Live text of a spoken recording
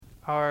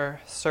Our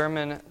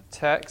sermon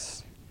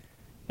text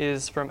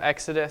is from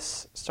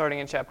Exodus, starting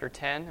in chapter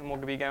 10, and we'll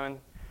be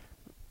going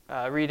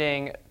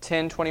reading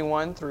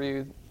 10:21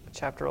 through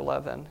chapter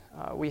 11.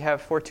 We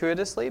have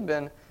fortuitously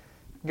been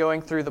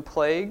going through the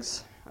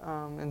plagues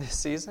in this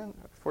season,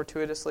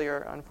 fortuitously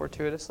or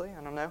unfortuitously,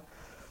 I don't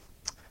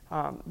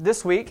know.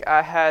 This week,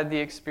 I had the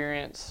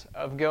experience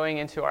of going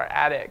into our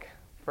attic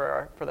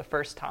for the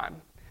first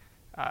time,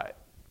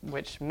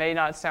 which may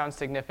not sound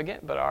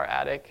significant, but our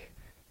attic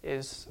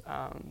is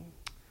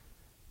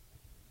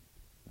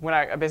when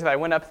I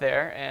went up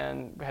there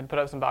and had put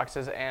up some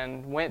boxes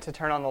and went to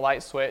turn on the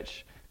light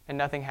switch and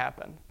nothing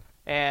happened.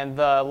 And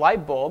the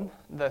light bulb,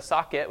 the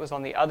socket, was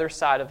on the other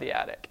side of the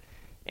attic.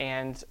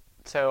 And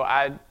so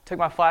I took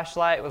my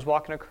flashlight, was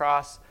walking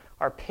across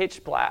our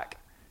pitch black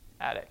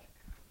attic.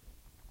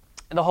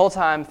 And the whole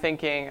time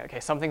thinking,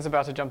 okay, something's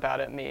about to jump out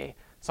at me.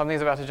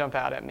 Something's about to jump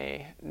out at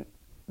me.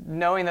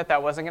 Knowing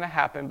that wasn't going to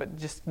happen, but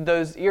just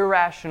those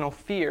irrational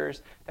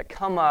fears that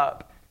come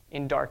up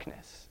in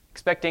darkness,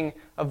 expecting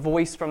a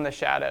voice from the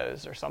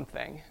shadows or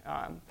something.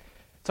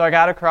 So I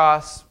got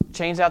across,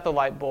 changed out the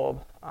light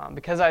bulb.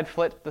 Because I had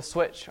flipped the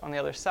switch on the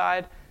other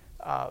side,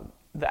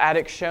 the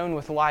attic shone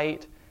with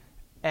light,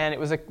 and it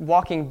was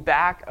walking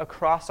back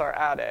across our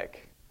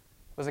attic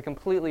was a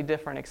completely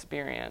different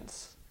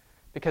experience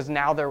because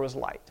now there was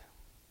light.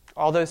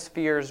 All those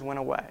fears went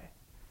away.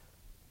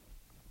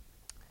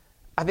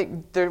 I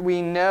think that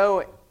we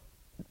know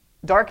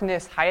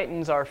darkness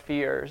heightens our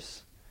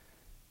fears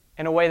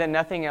in a way that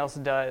nothing else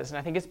does. And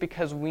I think it's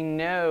because we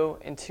know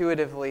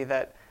intuitively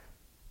that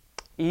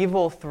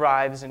evil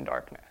thrives in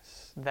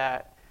darkness.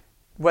 That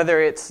whether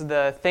it's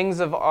the things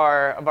of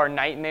our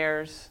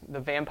nightmares, the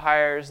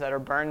vampires that are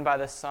burned by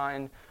the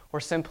sun, or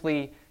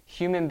simply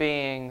human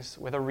beings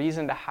with a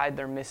reason to hide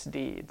their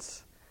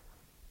misdeeds,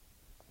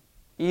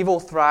 evil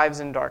thrives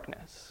in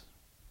darkness,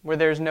 where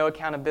there's no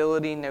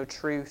accountability, no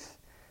truth,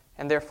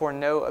 and therefore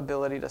no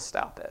ability to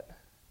stop it.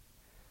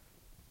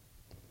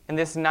 In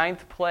this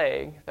 9th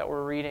plague that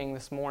we're reading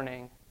this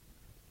morning,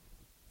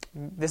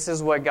 this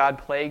is what God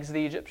plagues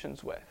the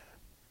Egyptians with.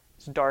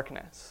 It's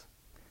darkness.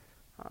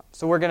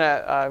 So we're going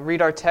to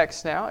read our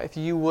text now. If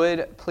you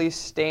would, please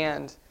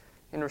stand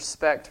in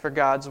respect for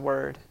God's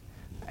word.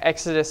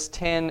 Exodus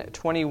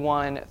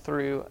 10:21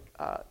 through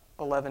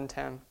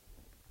 11:10.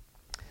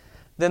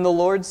 Then the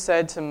Lord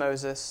said to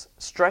Moses,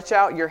 "Stretch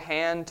out your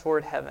hand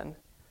toward heaven,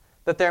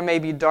 that there may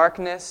be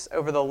darkness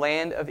over the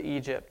land of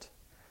Egypt,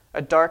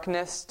 a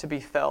darkness to be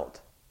felt."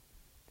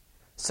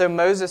 So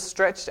Moses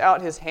stretched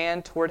out his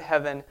hand toward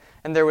heaven,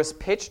 and there was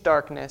pitch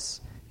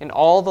darkness in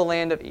all the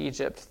land of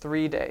Egypt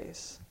 3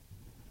 days.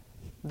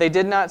 They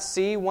did not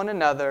see one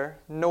another,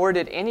 nor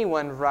did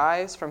anyone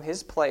rise from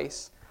his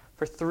place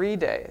for 3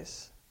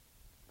 days.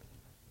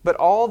 But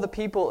all the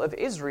people of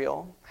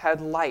Israel had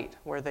light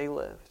where they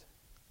lived.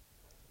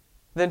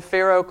 Then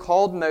Pharaoh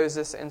called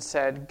Moses and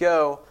said,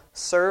 "Go,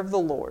 serve the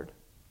Lord.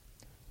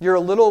 Your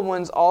little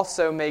ones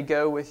also may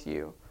go with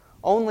you.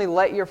 Only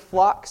let your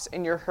flocks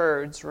and your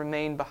herds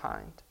remain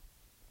behind."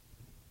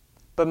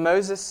 But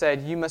Moses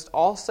said, "You must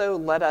also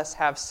let us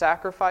have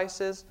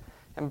sacrifices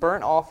and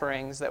burnt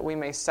offerings that we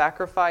may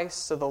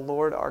sacrifice to the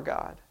Lord our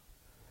God.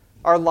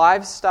 Our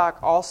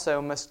livestock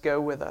also must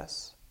go with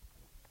us.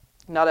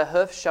 Not a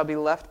hoof shall be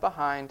left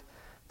behind,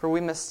 for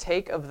we must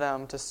take of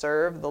them to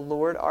serve the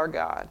Lord our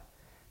God,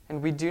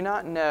 and we do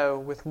not know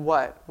with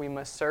what we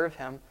must serve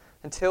him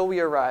until we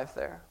arrive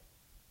there."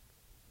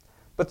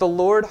 But the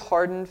Lord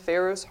hardened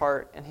Pharaoh's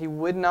heart, and he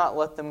would not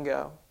let them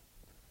go.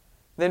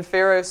 Then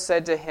Pharaoh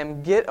said to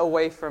him, "Get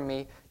away from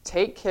me.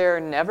 Take care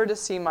never to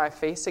see my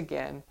face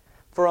again,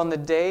 for on the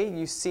day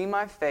you see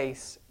my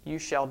face, you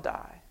shall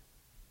die."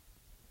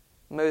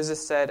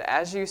 Moses said,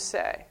 "As you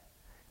say,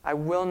 I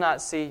will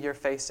not see your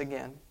face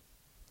again."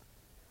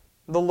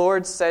 The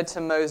Lord said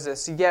to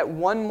Moses, "Yet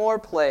one more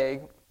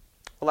plague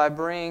will I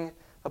bring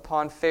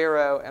upon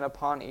Pharaoh and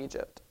upon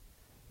Egypt.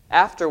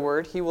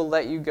 Afterward, he will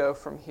let you go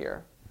from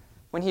here.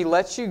 When he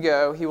lets you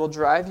go, he will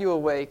drive you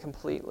away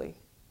completely.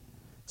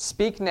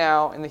 Speak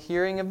now in the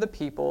hearing of the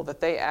people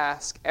that they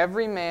ask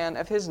every man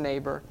of his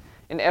neighbor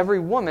and every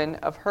woman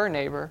of her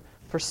neighbor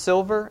for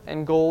silver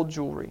and gold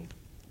jewelry."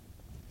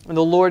 And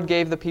the Lord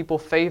gave the people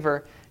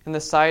favor in the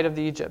sight of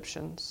the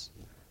Egyptians.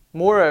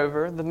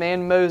 Moreover, the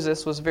man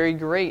Moses was very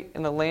great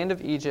in the land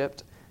of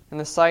Egypt, in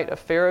the sight of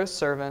Pharaoh's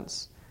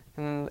servants,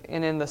 and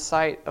in the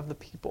sight of the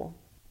people.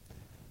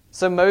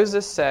 So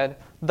Moses said,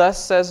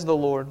 "Thus says the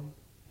Lord,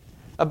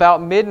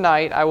 about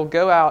midnight I will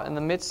go out in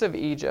the midst of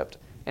Egypt,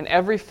 and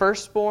every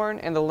firstborn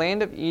in the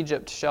land of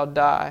Egypt shall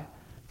die,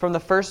 from the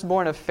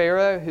firstborn of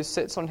Pharaoh who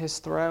sits on his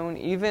throne,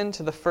 even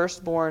to the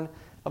firstborn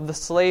of the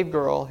slave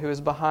girl who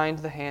is behind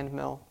the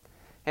handmill,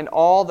 and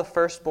all the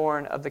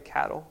firstborn of the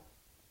cattle.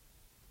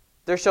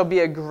 There shall be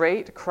a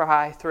great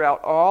cry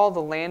throughout all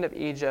the land of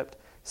Egypt,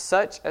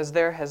 such as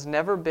there has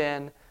never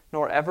been,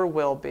 nor ever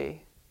will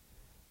be.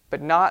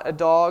 But not a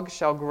dog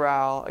shall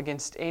growl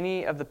against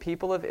any of the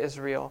people of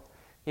Israel,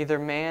 either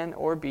man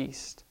or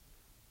beast,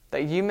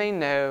 that you may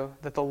know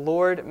that the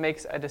Lord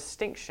makes a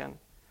distinction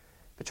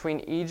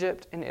between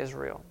Egypt and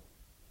Israel.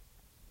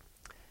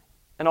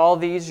 And all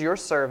these your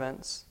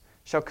servants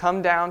shall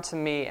come down to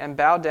me and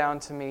bow down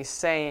to me,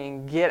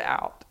 saying, Get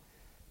out,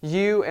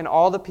 you and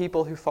all the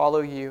people who follow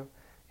you,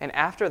 and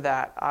after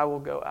that I will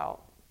go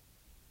out.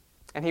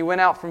 And he went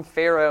out from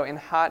Pharaoh in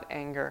hot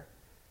anger.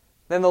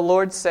 Then the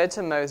Lord said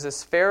to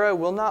Moses, Pharaoh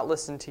will not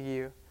listen to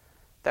you,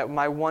 that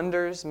my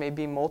wonders may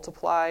be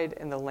multiplied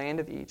in the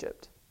land of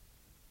Egypt.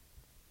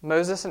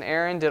 Moses and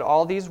Aaron did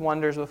all these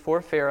wonders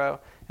before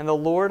Pharaoh, and the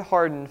Lord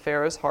hardened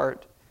Pharaoh's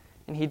heart,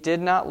 and he did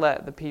not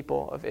let the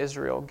people of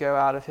Israel go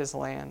out of his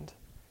land.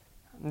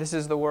 This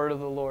is the word of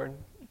the Lord.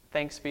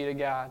 Thanks be to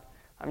God.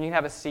 You can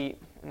have a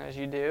seat, and as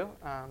you do,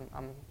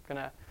 I'm going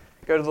to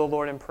go to the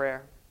Lord in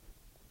prayer.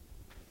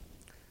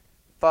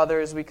 Father,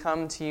 as we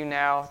come to you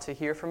now to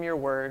hear from your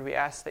word, we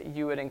ask that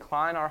you would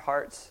incline our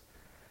hearts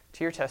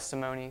to your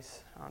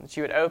testimonies, that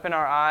you would open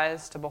our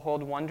eyes to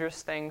behold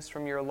wondrous things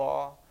from your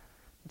law,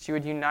 that you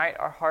would unite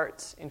our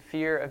hearts in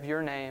fear of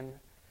your name,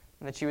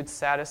 and that you would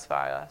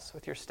satisfy us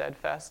with your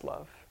steadfast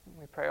love.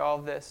 We pray all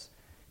of this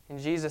in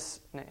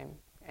Jesus' name.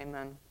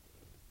 Amen.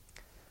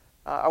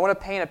 I want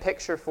to paint a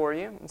picture for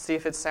you and see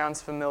if it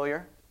sounds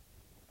familiar.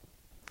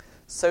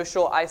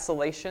 Social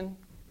isolation,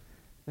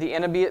 the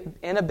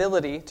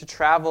inability to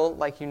travel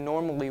like you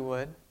normally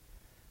would,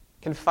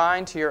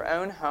 confined to your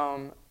own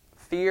home,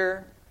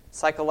 fear,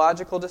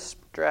 psychological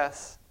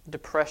distress,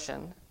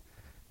 depression.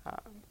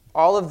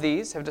 All of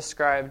these have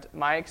described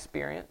my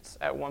experience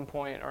at one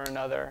point or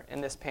another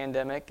in this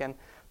pandemic, and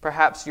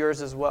perhaps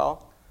yours as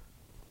well.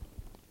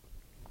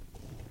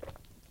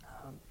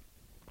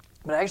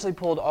 But I actually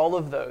pulled all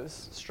of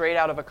those straight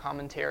out of a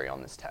commentary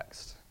on this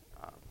text,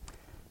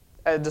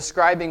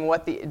 describing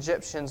what the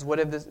Egyptians would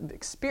have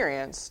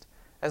experienced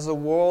as the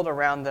world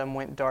around them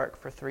went dark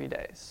for 3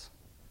 days.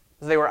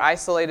 As they were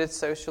isolated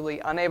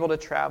socially, unable to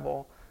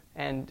travel,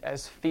 and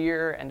as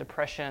fear and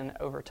depression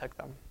overtook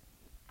them.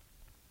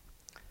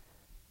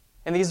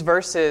 In these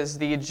verses,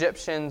 the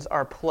Egyptians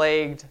are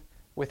plagued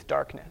with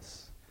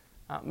darkness.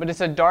 But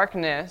it's a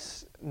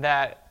darkness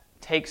that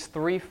takes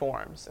 3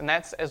 forms. And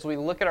that's, as we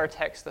look at our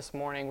text this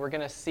morning, we're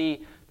going to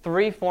see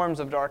 3 forms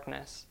of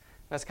darkness.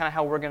 That's kind of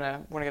how we're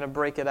going to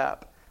break it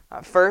up.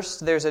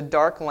 First, there's a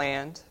dark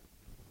land.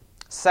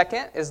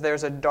 Second is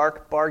there's a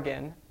dark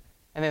bargain.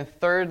 And then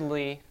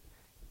thirdly,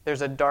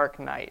 there's a dark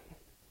night.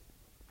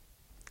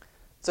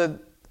 So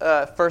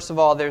first of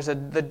all, there's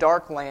the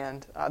dark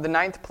land. The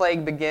 9th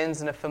plague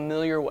begins in a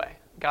familiar way.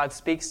 God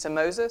speaks to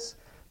Moses.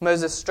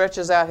 Moses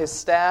stretches out his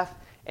staff,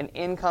 and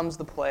in comes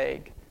the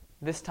plague,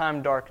 this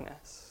time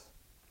darkness.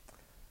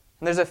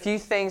 And there's a few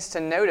things to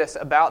notice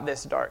about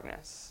this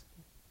darkness.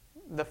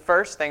 The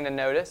first thing to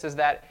notice is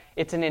that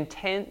it's an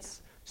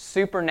intense,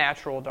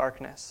 supernatural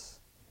darkness.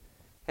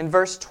 In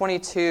verse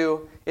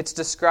 22, it's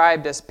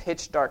described as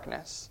pitch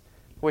darkness,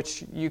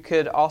 which you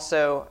could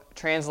also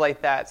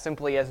translate that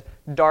simply as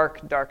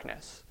dark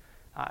darkness.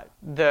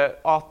 The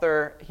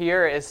author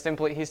here is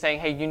simply, he's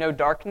saying, hey, you know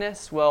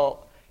darkness?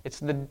 Well, it's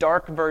the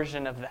dark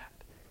version of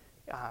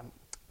that.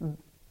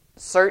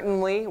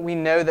 Certainly, we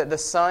know that the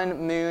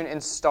sun, moon,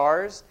 and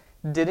stars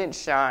didn't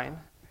shine,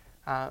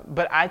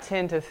 but I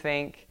tend to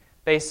think,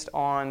 based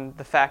on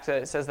the fact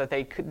that it says that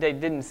they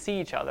didn't see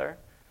each other,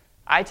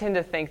 I tend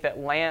to think that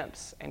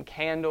lamps and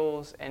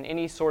candles and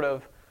any sort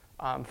of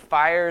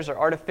fires or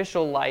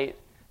artificial light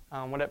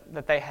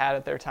that they had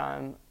at their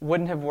time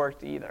wouldn't have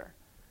worked either.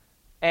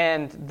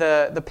 And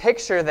the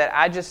picture that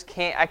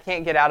I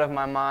can't get out of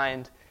my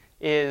mind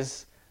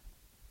is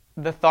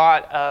the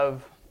thought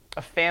of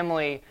a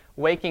family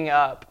waking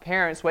up,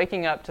 parents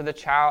waking up to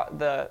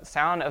the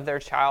sound of their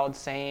child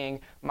saying,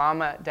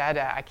 "Mama,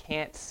 Dada, I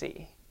can't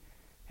see,"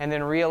 and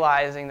then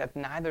realizing that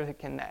neither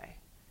can they.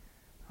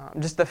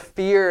 Just the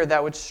fear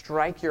that would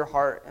strike your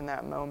heart in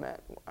that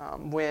moment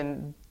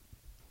when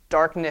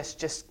darkness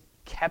just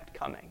kept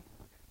coming.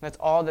 That's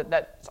all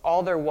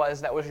there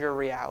was. That was your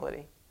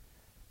reality.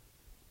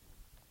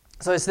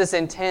 So it's this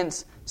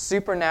intense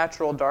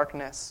supernatural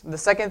darkness. The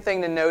second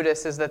thing to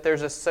notice is that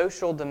there's a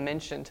social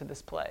dimension to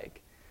this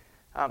plague.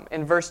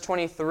 In verse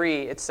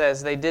 23, it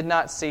says, they did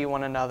not see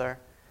one another.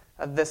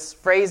 This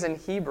phrase in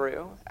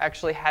Hebrew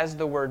actually has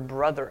the word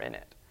brother in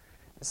it.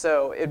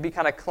 So it'd be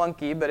kind of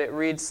clunky, but it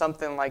reads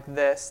something like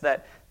this,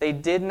 that they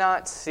did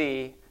not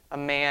see a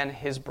man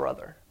his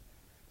brother.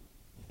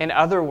 In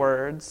other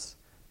words,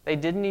 they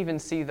didn't even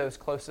see those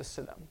closest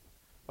to them,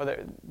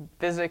 whether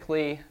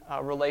physically,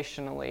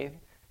 relationally,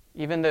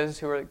 even those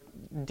who were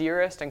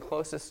dearest and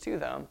closest to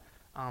them,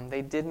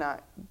 they did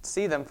not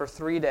see them for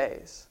 3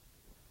 days.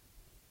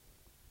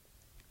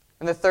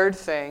 And the third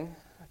thing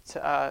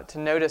to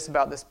notice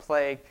about this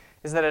plague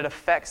is that it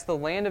affects the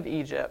land of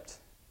Egypt,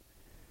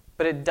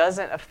 but it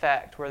doesn't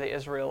affect where the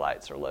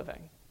Israelites are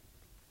living.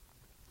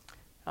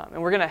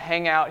 And we're going to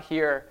hang out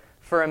here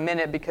for a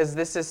minute because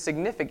this is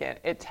significant.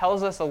 It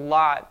tells us a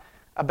lot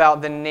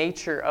about the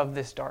nature of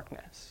this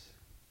darkness.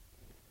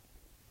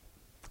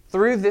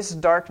 Through this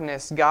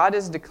darkness, God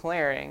is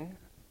declaring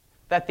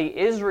that the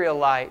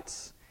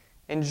Israelites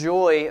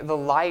enjoy the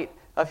light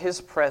of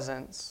His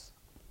presence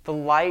the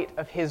light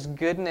of his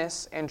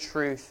goodness and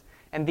truth,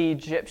 and the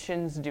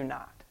Egyptians do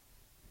not.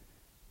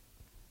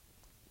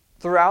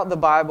 Throughout the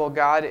Bible,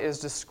 God is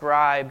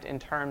described in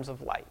terms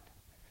of light.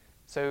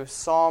 So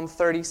Psalm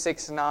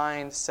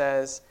 36:9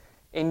 says,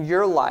 "In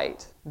your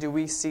light do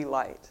we see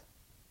light."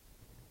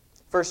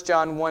 1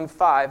 John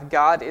 1:5,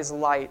 "God is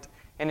light,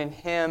 and in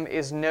him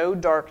is no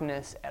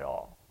darkness at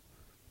all."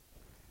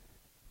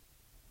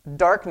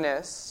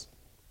 Darkness,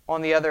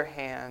 on the other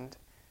hand,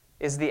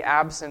 is the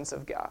absence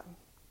of God.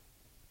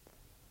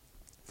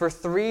 For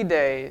 3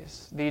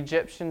 days, the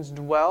Egyptians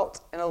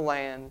dwelt in a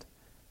land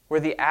where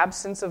the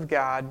absence of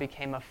God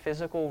became a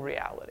physical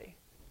reality.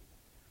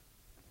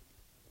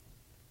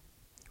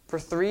 For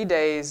 3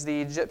 days,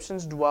 the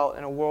Egyptians dwelt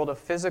in a world of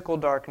physical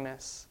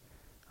darkness,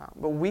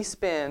 but we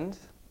spend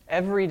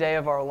every day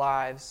of our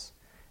lives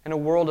in a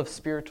world of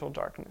spiritual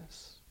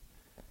darkness,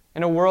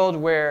 in a world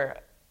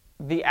where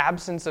the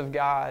absence of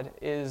God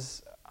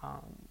is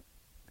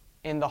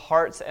in the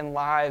hearts and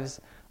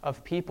lives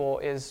of people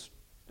is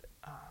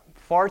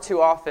far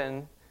too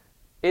often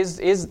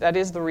that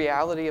is the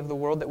reality of the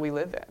world that we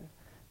live in.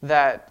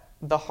 That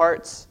the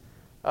hearts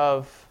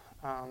of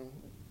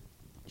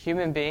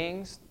human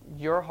beings,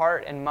 your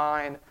heart and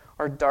mine,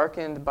 are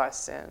darkened by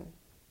sin.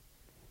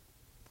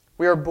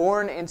 We are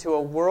born into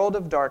a world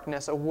of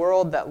darkness, a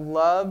world that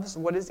loves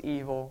what is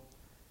evil,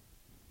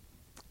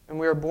 and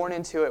we are born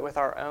into it with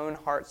our own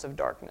hearts of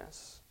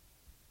darkness.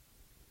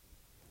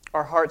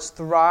 Our hearts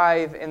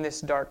thrive in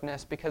this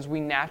darkness because we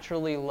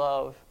naturally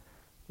love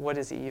what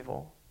is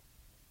evil.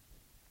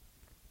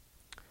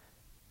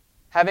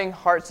 Having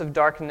hearts of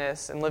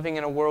darkness and living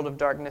in a world of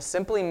darkness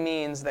simply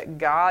means that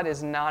God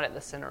is not at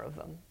the center of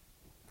them.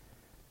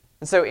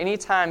 And so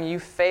anytime you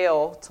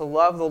fail to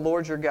love the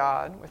Lord your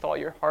God with all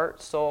your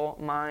heart, soul,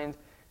 mind,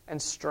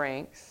 and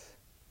strength,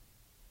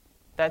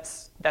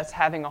 that's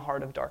having a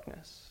heart of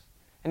darkness.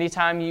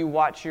 Anytime you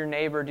watch your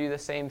neighbor do the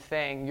same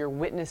thing, you're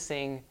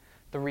witnessing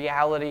the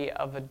reality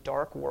of a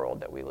dark world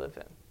that we live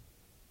in.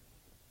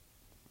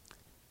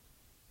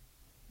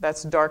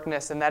 That's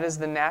darkness, and that is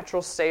the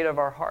natural state of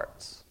our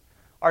hearts.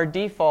 Our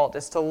default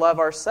is to love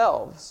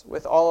ourselves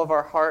with all of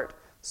our heart,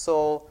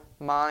 soul,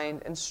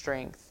 mind, and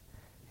strength,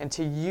 and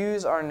to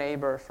use our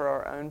neighbor for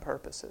our own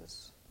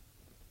purposes.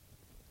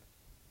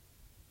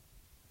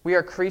 We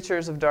are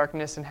creatures of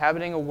darkness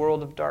inhabiting a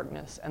world of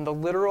darkness, and the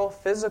literal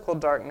physical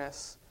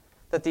darkness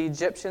that the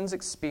Egyptians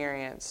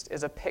experienced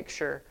is a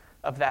picture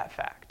of that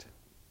fact.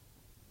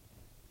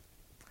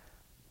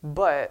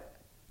 But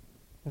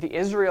the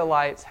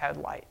Israelites had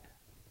light.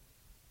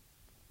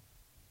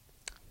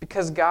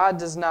 Because God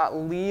does not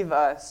leave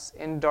us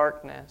in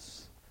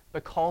darkness,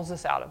 but calls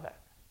us out of it.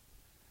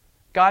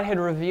 God had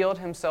revealed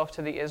himself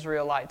to the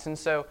Israelites, and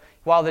so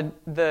while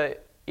the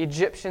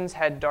Egyptians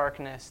had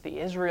darkness, the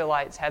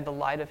Israelites had the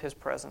light of his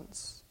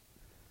presence.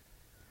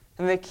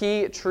 And the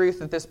key truth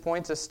that this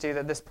points us to,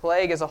 that this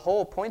plague as a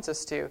whole points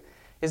us to,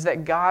 is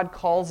that God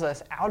calls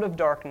us out of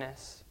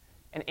darkness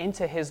and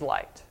into his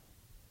light.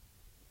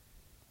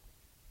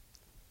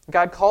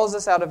 God calls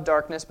us out of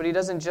darkness, but he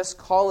doesn't just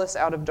call us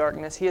out of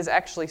darkness. He has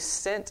actually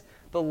sent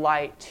the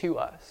light to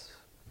us.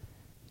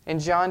 In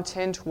John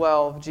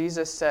 10:12,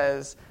 Jesus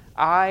says,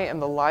 "I am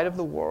the light of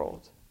the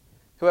world.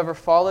 Whoever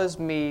follows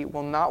me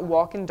will not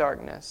walk in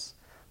darkness,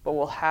 but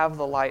will have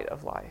the light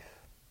of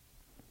life."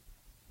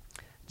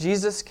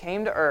 Jesus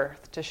came to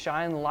earth to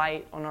shine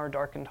light on our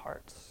darkened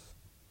hearts,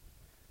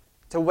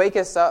 to wake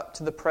us up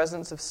to the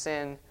presence of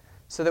sin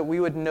so that we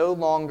would no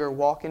longer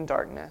walk in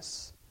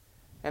darkness.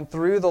 And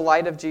through the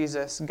light of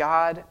Jesus,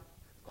 God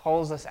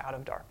calls us out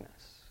of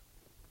darkness.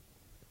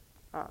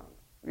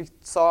 We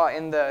saw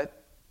in the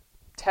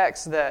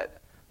text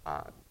that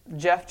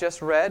Jeff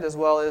just read, as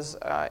well as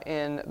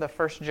in the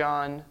 1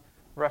 John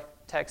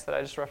text that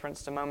I just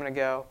referenced a moment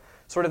ago,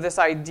 sort of this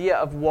idea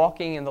of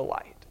walking in the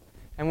light.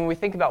 And when we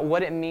think about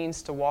what it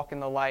means to walk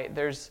in the light,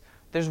 there's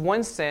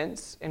one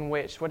sense in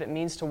which what it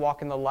means to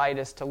walk in the light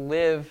is to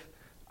live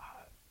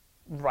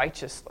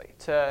righteously,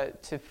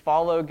 to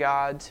follow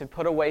God, to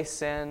put away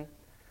sin.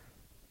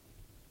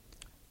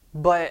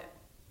 But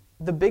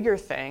the bigger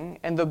thing,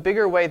 and the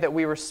bigger way that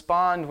we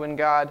respond when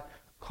God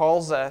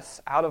calls us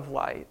out of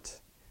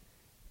light,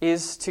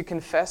 is to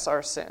confess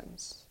our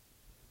sins.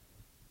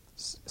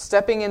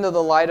 Stepping into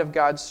the light of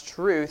God's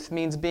truth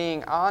means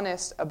being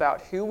honest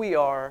about who we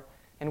are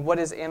and what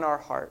is in our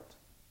heart.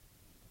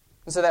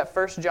 And so that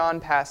 1 John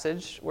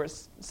passage where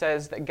it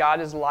says that God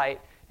is light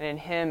and in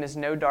him is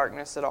no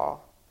darkness at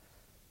all,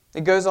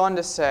 it goes on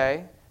to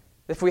say,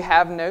 if we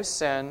have no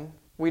sin,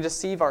 we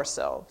deceive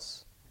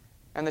ourselves,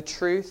 and the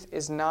truth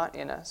is not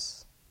in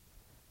us.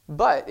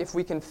 But if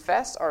we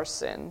confess our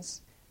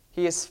sins,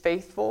 he is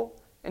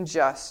faithful and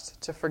just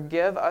to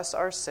forgive us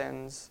our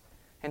sins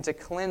and to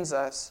cleanse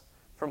us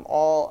from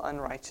all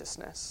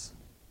unrighteousness.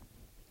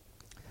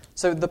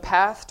 So the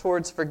path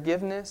towards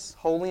forgiveness,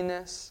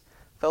 holiness,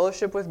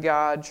 fellowship with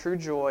God, true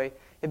joy,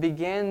 it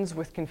begins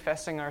with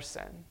confessing our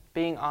sin,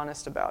 being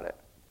honest about it.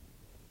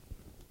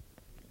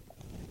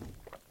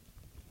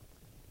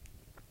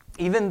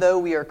 Even though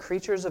we are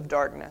creatures of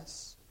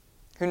darkness,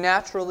 who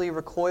naturally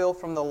recoil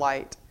from the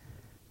light,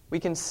 we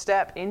can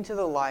step into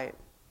the light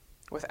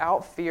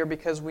without fear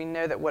because we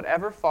know that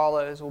whatever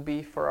follows will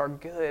be for our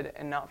good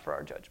and not for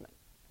our judgment.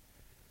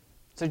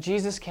 So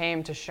Jesus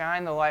came to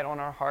shine the light on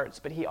our hearts,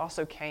 but he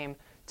also came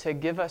to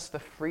give us the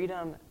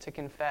freedom to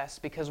confess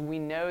because we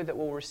know that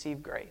we'll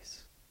receive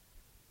grace,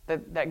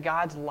 that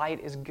God's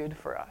light is good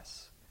for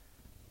us.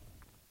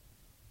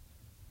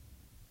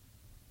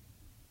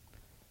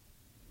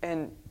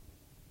 And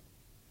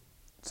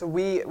so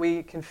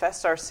we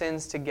confessed our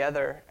sins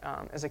together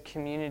as a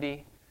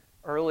community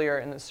earlier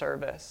in the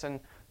service. And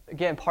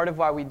again, part of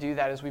why we do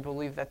that is we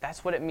believe that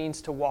that's what it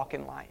means to walk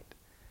in light.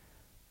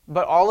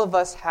 But all of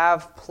us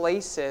have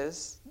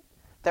places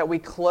that we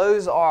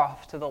close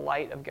off to the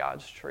light of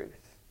God's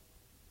truth.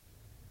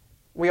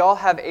 We all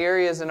have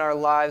areas in our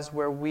lives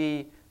where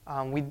we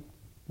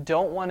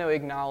don't want to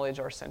acknowledge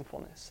our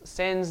sinfulness,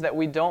 sins that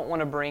we don't want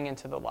to bring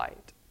into the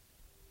light.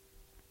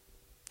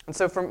 And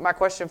so my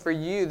question for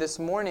you this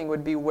morning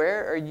would be,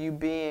 where are you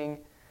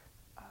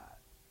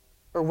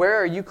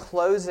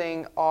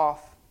closing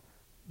off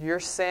your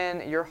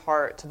sin, your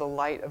heart, to the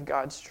light of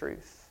God's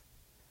truth?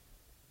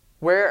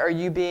 Where are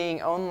you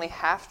being only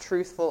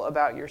half-truthful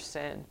about your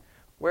sin?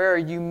 Where are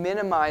you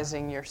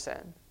minimizing your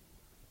sin?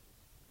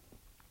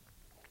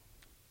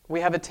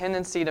 We have a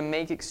tendency to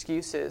make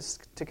excuses,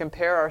 to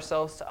compare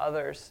ourselves to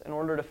others in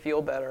order to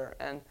feel better.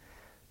 And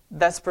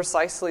that's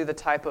precisely the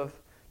type of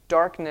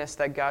darkness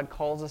that God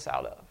calls us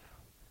out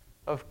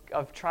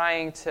of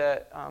trying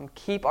to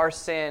keep our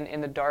sin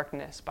in the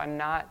darkness by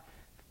not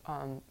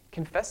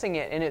confessing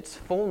it in its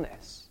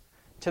fullness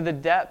to the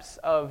depths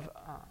of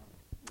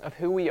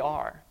who we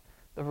are,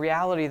 the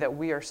reality that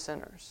we are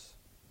sinners.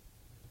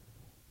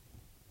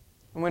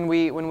 When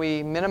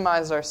we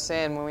minimize our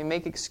sin, when we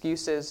make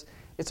excuses,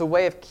 it's a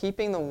way of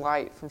keeping the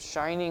light from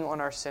shining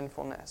on our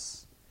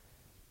sinfulness.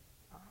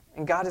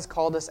 And God has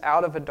called us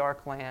out of a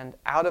dark land,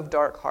 out of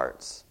dark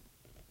hearts.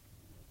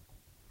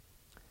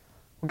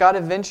 God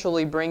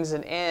eventually brings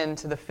an end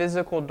to the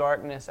physical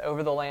darkness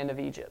over the land of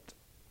Egypt.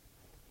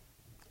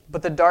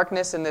 But the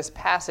darkness in this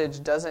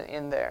passage doesn't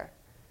end there.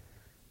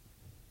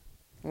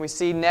 We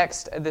see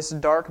next this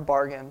dark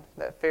bargain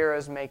that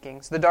Pharaoh's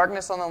making. So the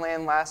darkness on the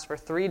land lasts for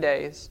 3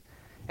 days.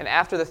 And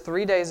after the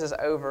 3 days is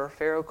over,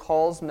 Pharaoh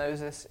calls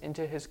Moses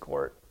into his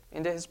court,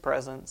 into his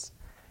presence.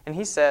 And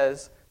he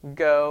says,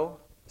 "Go,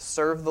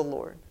 serve the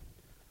Lord."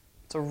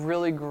 It's a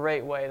really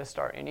great way to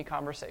start any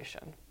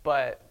conversation.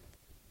 But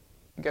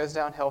it goes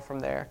downhill from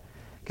there.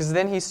 Because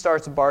then he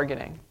starts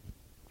bargaining.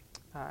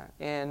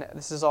 And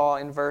this is all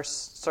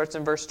starts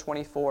in verse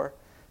 24.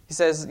 He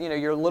says,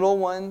 your little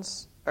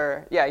ones,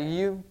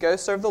 you go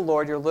serve the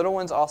Lord, your little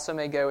ones also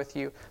may go with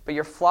you, but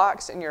your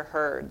flocks and your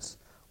herds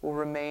will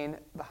remain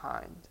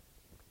behind.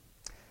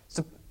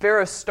 So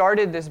Pharaoh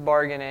started this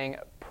bargaining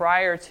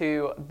prior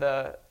to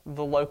the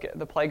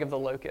plague of the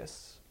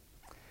locusts,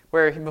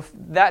 where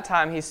that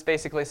time he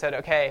basically said,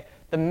 okay,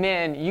 the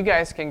men, you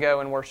guys can go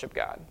and worship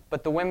God,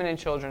 but the women and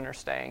children are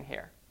staying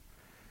here.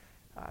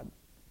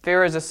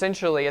 Pharaoh's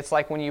essentially, it's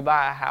like when you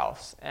buy a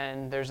house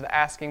and there's the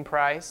asking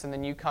price and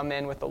then you come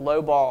in with a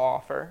low ball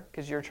offer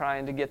because you're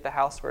trying to get the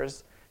house for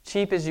as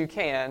cheap as you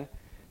can.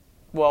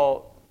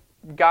 Well,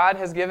 God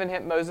has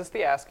given Moses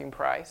the asking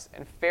price,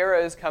 and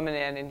Pharaoh's coming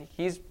in and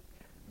he's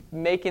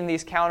making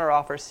these counter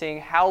offers,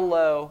 seeing how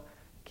low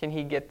can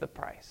he get the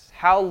price,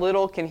 how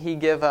little can he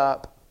give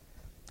up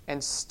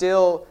and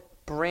still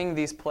bring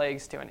these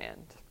plagues to an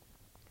end.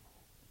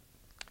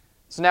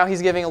 So now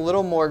he's giving a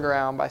little more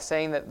ground by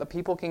saying that the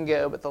people can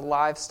go, but the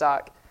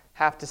livestock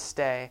have to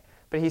stay.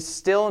 But he's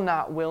still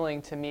not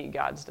willing to meet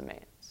God's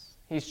demands.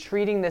 He's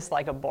treating this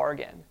like a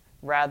bargain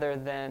rather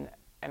than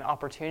an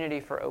opportunity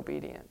for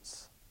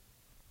obedience.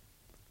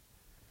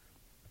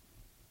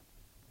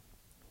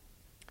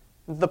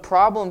 The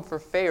problem for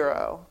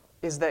Pharaoh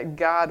is that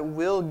God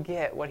will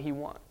get what he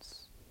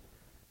wants.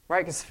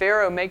 Right? Because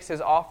Pharaoh makes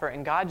his offer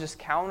and God just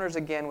counters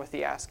again with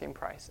the asking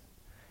price.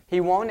 He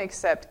won't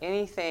accept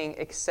anything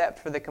except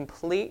for the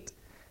complete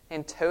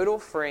and total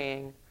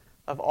freeing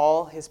of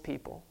all his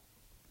people.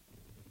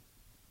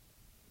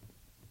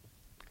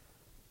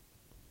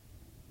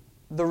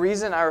 The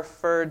reason I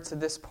referred to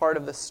this part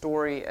of the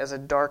story as a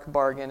dark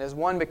bargain is,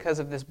 one, because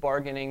of this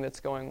bargaining that's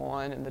going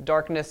on and the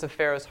darkness of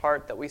Pharaoh's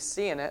heart that we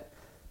see in it,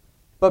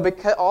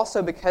 but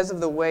also because of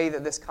the way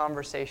that this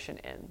conversation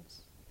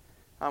ends.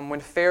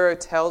 When Pharaoh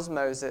tells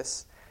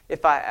Moses,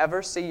 "If I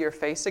ever see your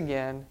face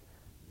again,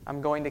 I'm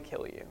going to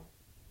kill you."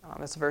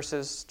 That's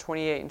verses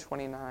 28 and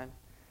 29.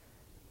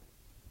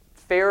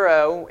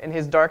 Pharaoh, in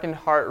his darkened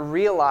heart,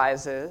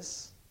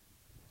 realizes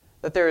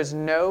that there is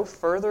no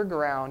further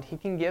ground he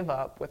can give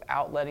up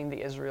without letting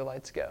the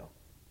Israelites go.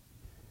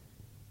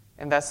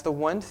 And that's the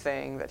one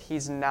thing that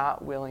he's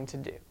not willing to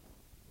do.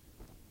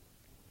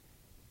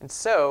 And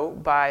so,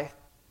 by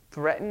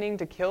threatening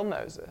to kill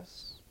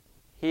Moses,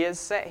 he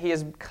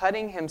is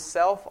cutting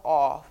himself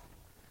off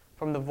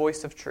from the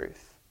voice of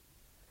truth.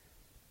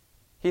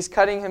 He's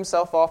cutting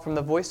himself off from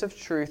the voice of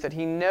truth that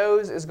he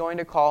knows is going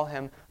to call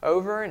him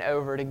over and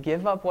over to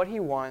give up what he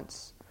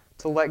wants,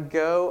 to let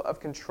go of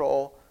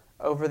control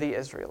over the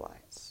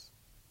Israelites.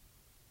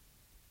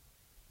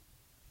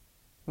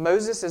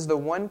 Moses is the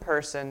one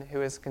person who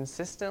has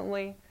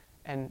consistently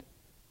and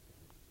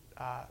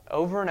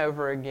over and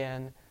over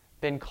again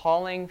been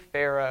calling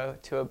Pharaoh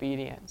to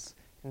obedience.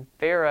 And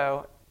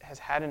Pharaoh has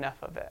had enough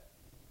of it.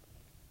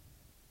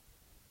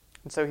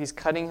 And so he's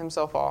cutting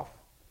himself off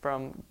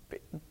from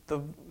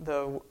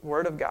the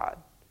Word of God.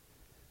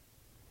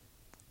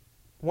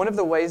 One of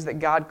the ways that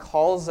God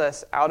calls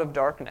us out of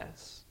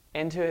darkness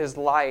into His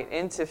light,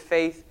 into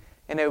faith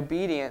and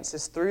obedience,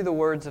 is through the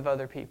words of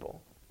other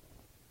people.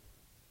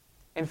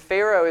 And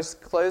Pharaoh is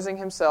closing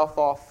himself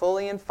off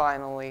fully and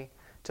finally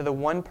to the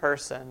one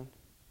person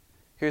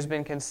who's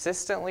been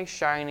consistently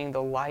shining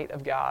the light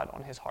of God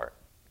on his heart.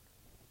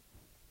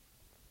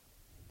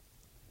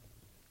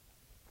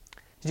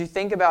 Did you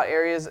think about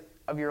areas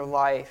of your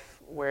life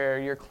where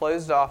you're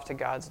closed off to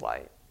God's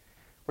light?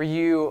 Where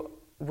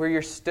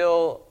you're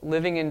still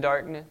living in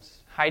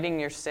darkness, hiding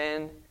your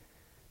sin?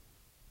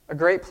 A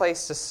great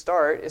place to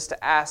start is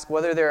to ask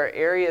whether there are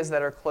areas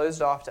that are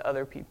closed off to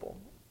other people.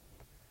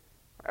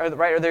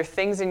 Are there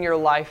things in your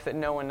life that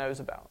no one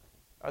knows about?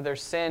 Are there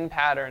sin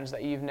patterns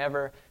that you've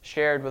never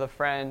shared with a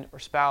friend or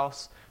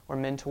spouse or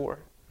mentor?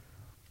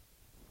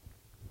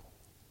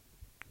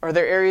 Are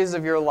there areas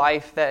of your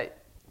life that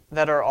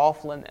are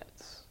off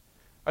limits?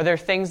 Are there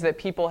things that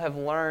people have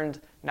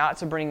learned not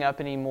to bring up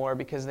anymore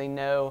because they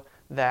know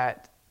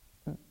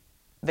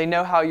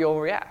how you'll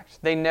react?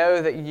 They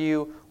know that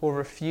you will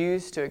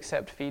refuse to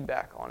accept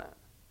feedback on it.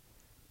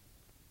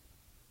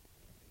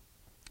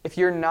 If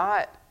you're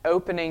not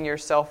opening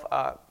yourself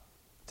up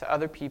to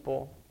other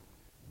people,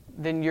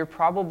 then you're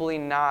probably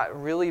not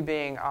really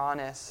being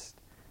honest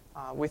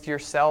with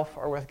yourself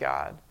or with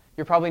God.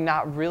 You're probably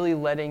not really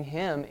letting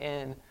Him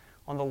in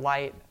on the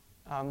light,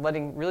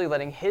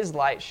 letting His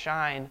light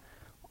shine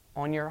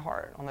on your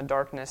heart, on the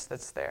darkness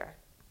that's there.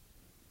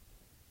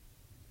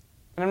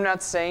 And I'm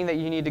not saying that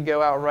you need to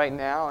go out right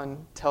now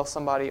and tell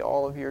somebody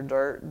all of your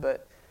dirt,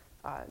 but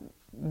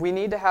we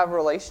need to have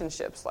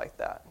relationships like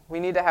that. We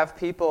need to have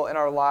people in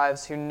our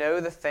lives who know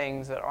the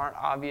things that aren't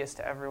obvious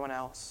to everyone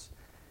else,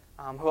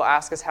 who will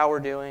ask us how we're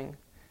doing,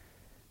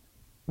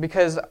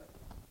 because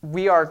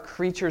we are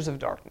creatures of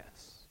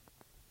darkness.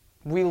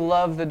 We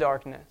love the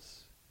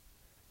darkness.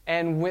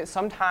 And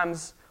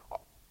sometimes,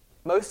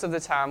 most of the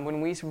time, when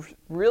we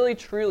really,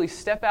 truly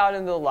step out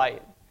into the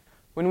light,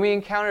 when we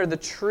encounter the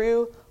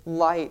true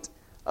light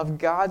of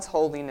God's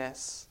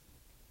holiness,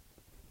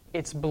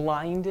 it's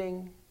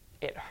blinding,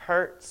 it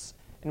hurts,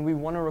 and we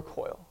want to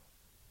recoil.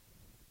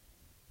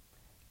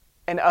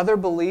 And other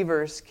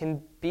believers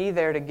can be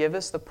there to give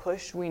us the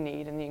push we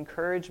need and the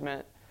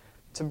encouragement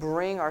to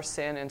bring our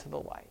sin into the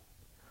light,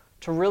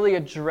 to really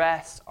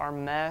address our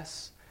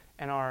mess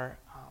and our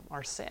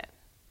sin.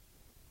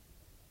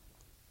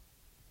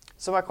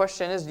 So my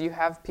question is, do you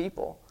have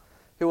people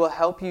who will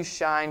help you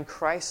shine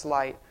Christ's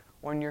light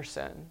on your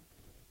sin?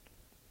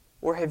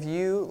 Or have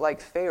you,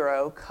 like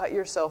Pharaoh, cut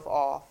yourself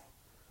off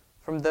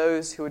from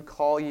those who would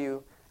call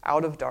you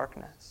out of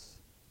darkness?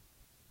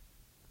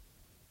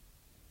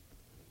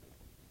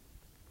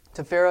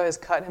 So Pharaoh has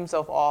cut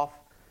himself off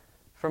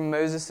from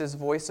Moses'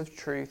 voice of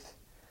truth.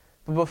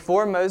 But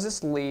before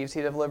Moses leaves,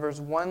 he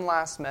delivers one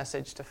last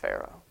message to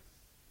Pharaoh: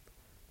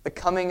 the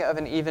coming of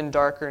an even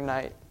darker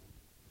night.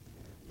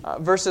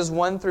 Verses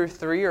 1 through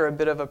 3 are a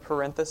bit of a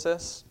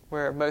parenthesis,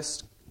 where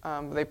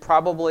they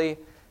probably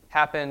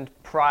happened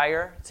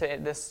prior to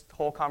this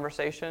whole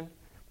conversation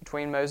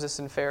between Moses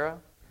and Pharaoh.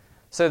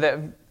 So that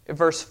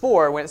verse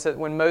 4,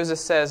 when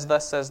Moses says,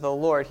 "Thus says the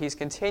Lord," he's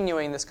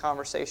continuing this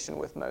conversation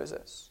with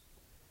Moses.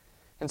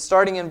 And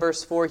starting in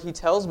verse 4, he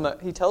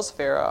tells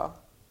Pharaoh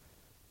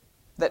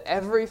that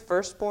every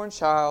firstborn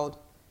child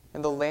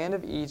in the land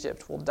of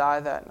Egypt will die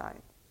that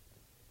night.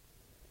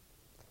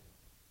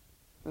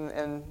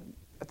 And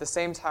at the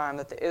same time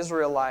that the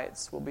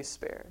Israelites will be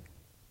spared.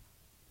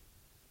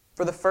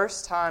 For the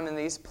first time in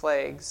these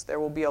plagues, there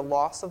will be a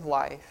loss of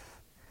life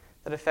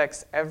that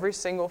affects every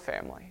single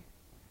family.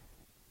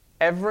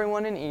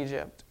 Everyone in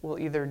Egypt will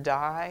either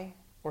die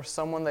or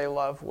someone they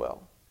love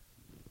will.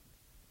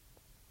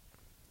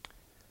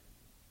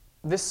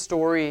 This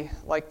story,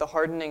 like the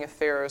hardening of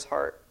Pharaoh's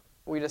heart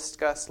we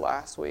discussed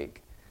last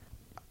week,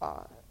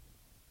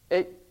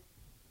 it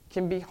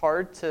can be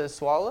hard to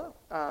swallow.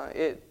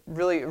 It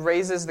really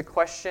raises the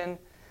question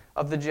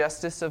of the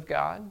justice of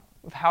God,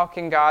 of how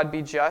can God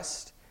be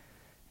just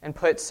and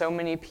put so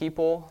many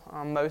people,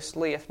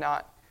 mostly if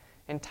not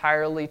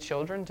entirely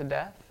children, to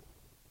death?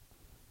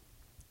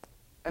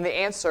 And the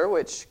answer,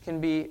 which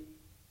can be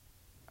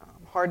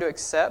hard to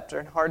accept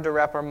or hard to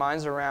wrap our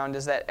minds around,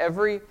 is that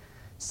every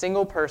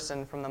single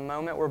person from the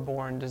moment we're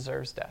born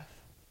deserves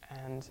death.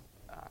 And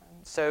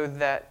so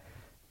that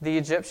the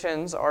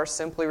Egyptians are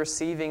simply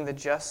receiving the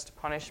just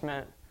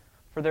punishment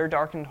for their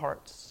darkened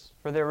hearts,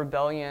 for their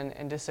rebellion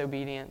and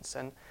disobedience,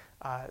 and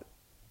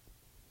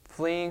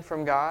fleeing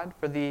from God,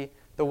 for the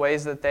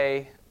ways that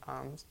they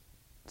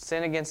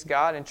sin against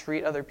God and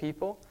treat other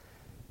people.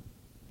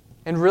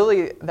 And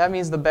really, that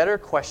means the better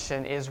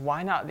question is,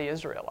 why not the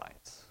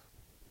Israelites?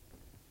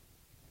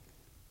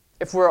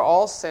 If we're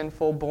all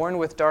sinful, born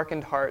with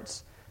darkened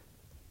hearts,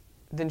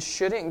 then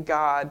shouldn't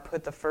God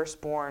put the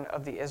firstborn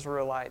of the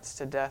Israelites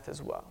to death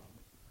as well?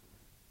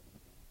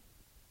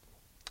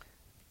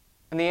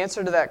 And the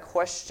answer to that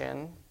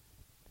question,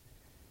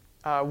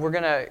 we're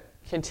going to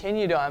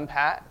continue to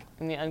unpack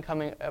in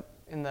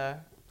the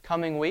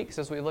coming weeks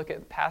as we look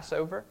at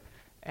Passover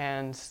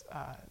and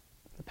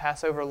the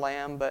Passover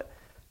lamb. But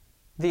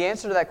the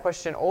answer to that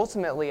question,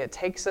 ultimately, it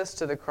takes us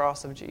to the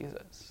cross of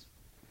Jesus,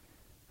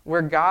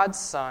 where God's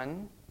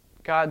Son,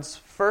 God's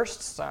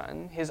first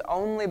Son, His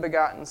only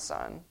begotten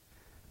Son,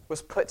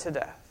 was put to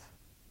death.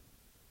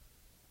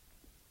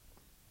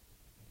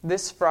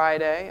 This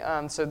Friday,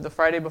 so the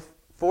Friday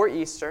before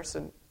Easter,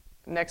 so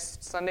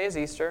next Sunday is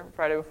Easter,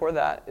 Friday before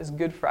that is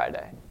Good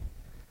Friday.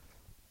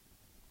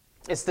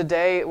 It's the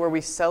day where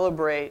we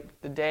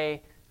celebrate the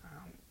day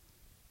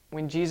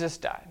when Jesus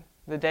died,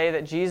 the day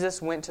that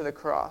Jesus went to the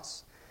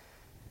cross.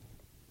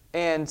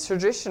 And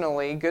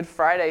traditionally, Good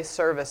Friday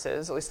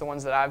services, at least the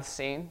ones that I've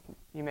seen,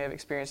 you may have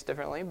experienced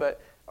differently,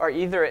 but are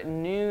either at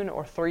noon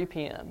or 3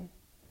 p.m.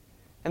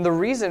 And the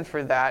reason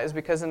for that is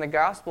because in the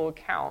gospel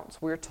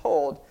accounts, we're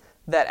told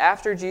that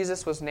after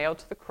Jesus was nailed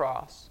to the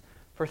cross,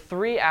 for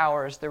 3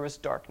 hours there was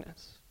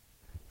darkness.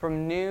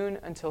 From noon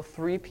until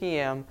 3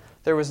 p.m.,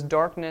 there was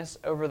darkness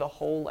over the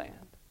whole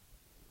land.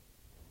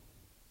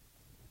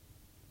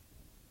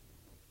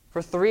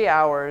 For 3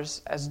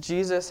 hours, as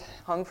Jesus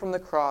hung from the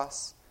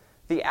cross,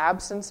 the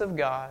absence of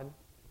God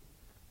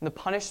and the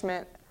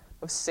punishment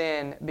of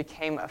sin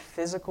became a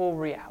physical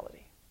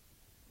reality.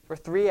 For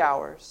 3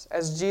 hours,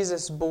 as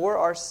Jesus bore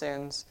our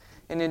sins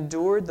and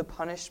endured the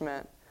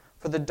punishment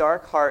for the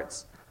dark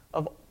hearts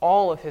of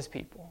all of His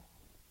people,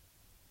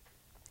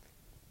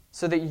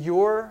 so that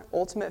your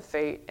ultimate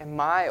fate and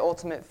my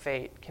ultimate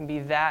fate can be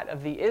that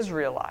of the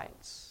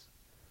Israelites,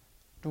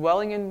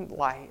 dwelling in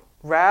light,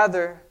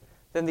 rather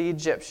than the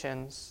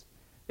Egyptians,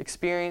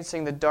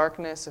 experiencing the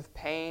darkness of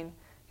pain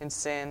and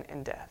sin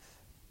and death.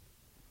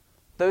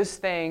 Those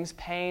things,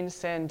 pain,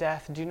 sin,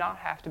 death, do not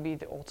have to be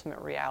the ultimate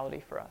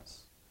reality for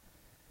us.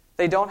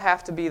 They don't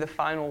have to be the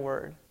final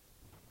word.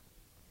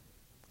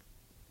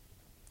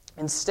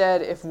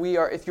 Instead, if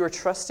you're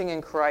trusting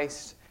in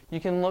Christ, you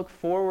can look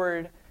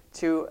forward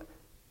to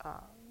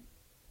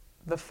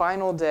the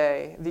final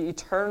day, the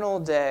eternal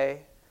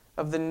day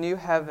of the new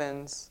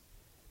heavens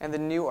and the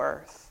new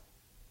earth,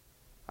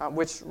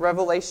 which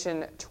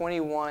Revelation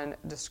 21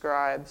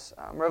 describes.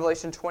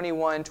 Revelation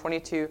 21,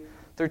 22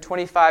 through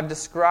 25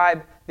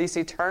 describe this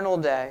eternal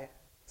day,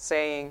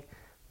 saying,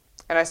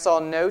 "And I saw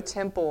no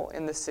temple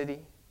in the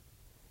city,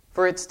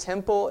 for its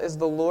temple is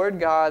the Lord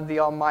God, the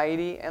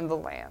Almighty, and the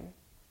Lamb.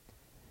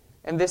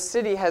 And this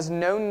city has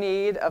no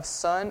need of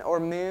sun or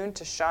moon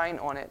to shine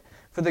on it,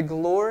 for the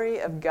glory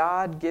of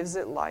God gives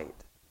it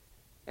light,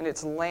 and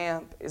its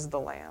lamp is the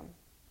Lamb.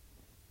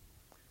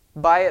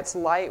 By its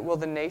light will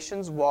the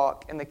nations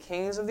walk, and the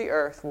kings of the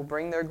earth will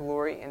bring their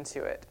glory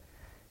into it.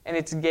 And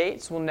its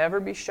gates will never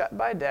be shut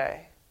by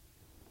day,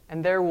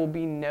 and there will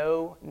be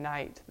no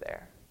night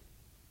there."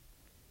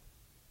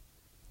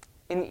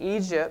 In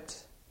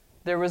Egypt,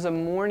 there was a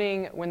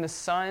morning when the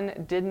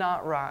sun did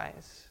not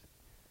rise.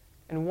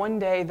 And one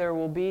day there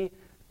will be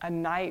a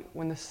night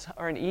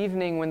or an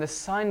evening when the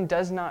sun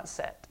does not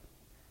set.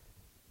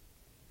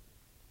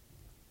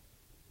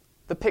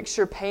 The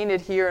picture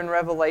painted here in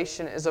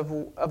Revelation is of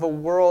a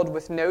world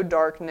with no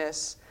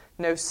darkness,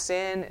 no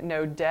sin,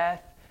 no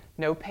death,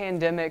 no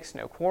pandemics,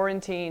 no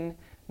quarantine,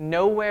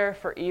 nowhere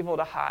for evil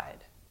to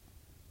hide,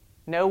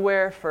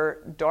 nowhere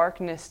for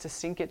darkness to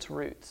sink its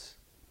roots.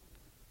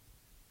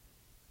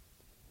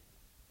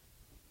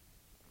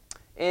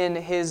 In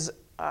his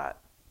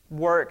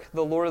work,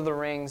 The Lord of the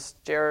Rings,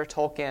 J.R.R.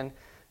 Tolkien,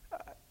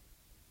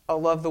 I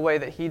love the way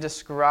that he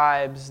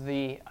describes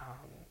the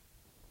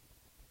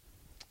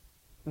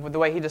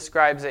way he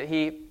describes it.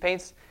 He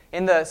paints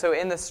in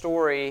the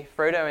story,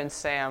 Frodo and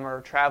Sam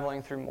are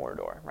traveling through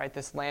Mordor, right?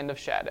 This land of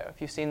shadow. If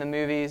you've seen the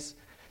movies,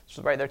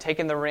 right, they're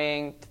taking the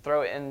ring to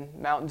throw it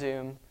in Mount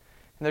Doom, and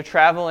they're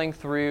traveling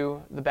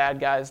through the bad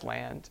guy's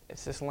land.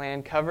 It's this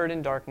land covered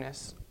in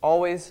darkness,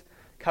 always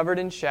covered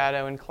in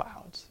shadow and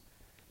clouds.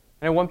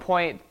 And at one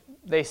point,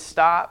 they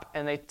stop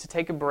to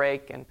take a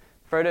break, and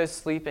Frodo's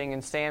sleeping,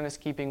 and Sam is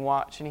keeping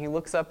watch, and he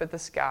looks up at the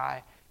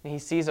sky, and he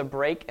sees a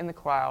break in the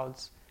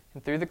clouds,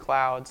 and through the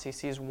clouds, he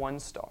sees one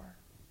star.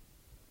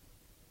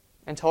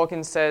 And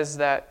Tolkien says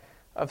that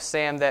of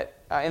Sam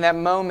that in that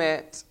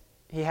moment,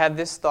 he had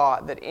this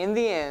thought that in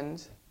the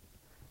end,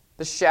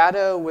 the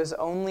shadow was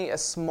only a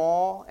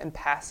small and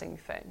passing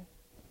thing.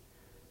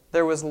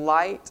 There was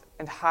light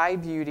and high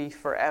beauty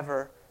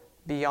forever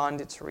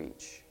beyond its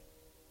reach.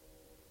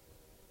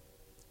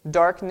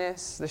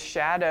 Darkness, the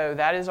shadow,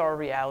 that is our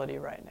reality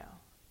right now.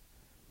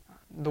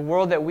 The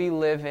world that we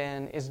live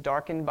in is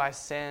darkened by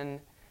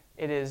sin.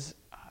 It is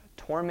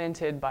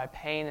tormented by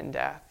pain and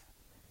death.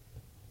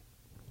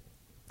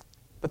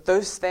 But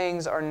those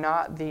things are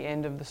not the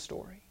end of the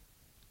story.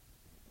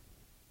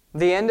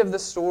 The end of the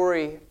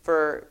story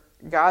for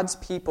God's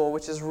people,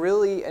 which is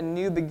really a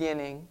new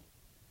beginning,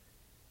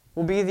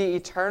 will be the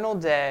eternal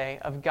day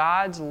of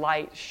God's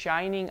light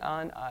shining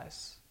on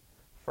us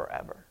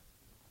forever.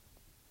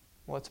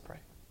 Let's pray.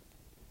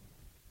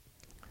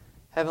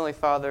 Heavenly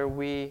Father,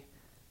 we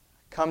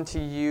come to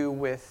you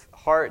with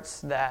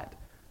hearts that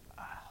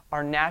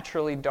are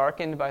naturally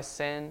darkened by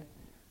sin,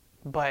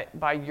 but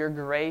by your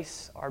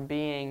grace are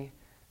being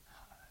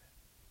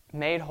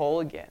made whole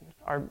again,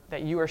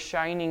 that you are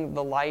shining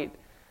the light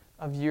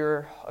of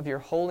your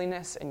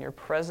holiness and your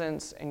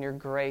presence and your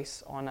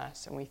grace on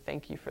us, and we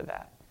thank you for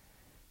that.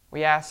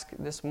 We ask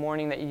this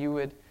morning that you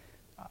would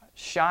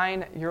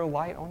shine your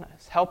light on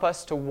us. Help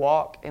us to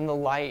walk in the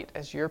light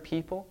as your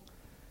people.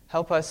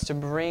 Help us to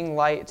bring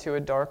light to a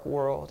dark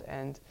world.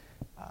 And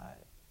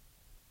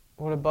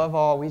Lord, above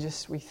all, we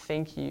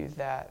thank you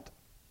that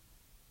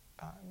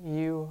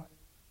you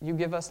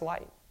give us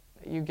light,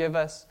 that you give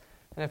us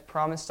and have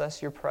promised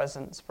us your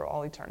presence for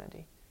all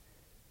eternity.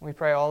 We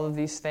pray all of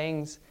these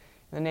things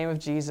in the name of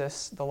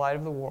Jesus, the light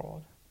of the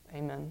world.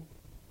 Amen.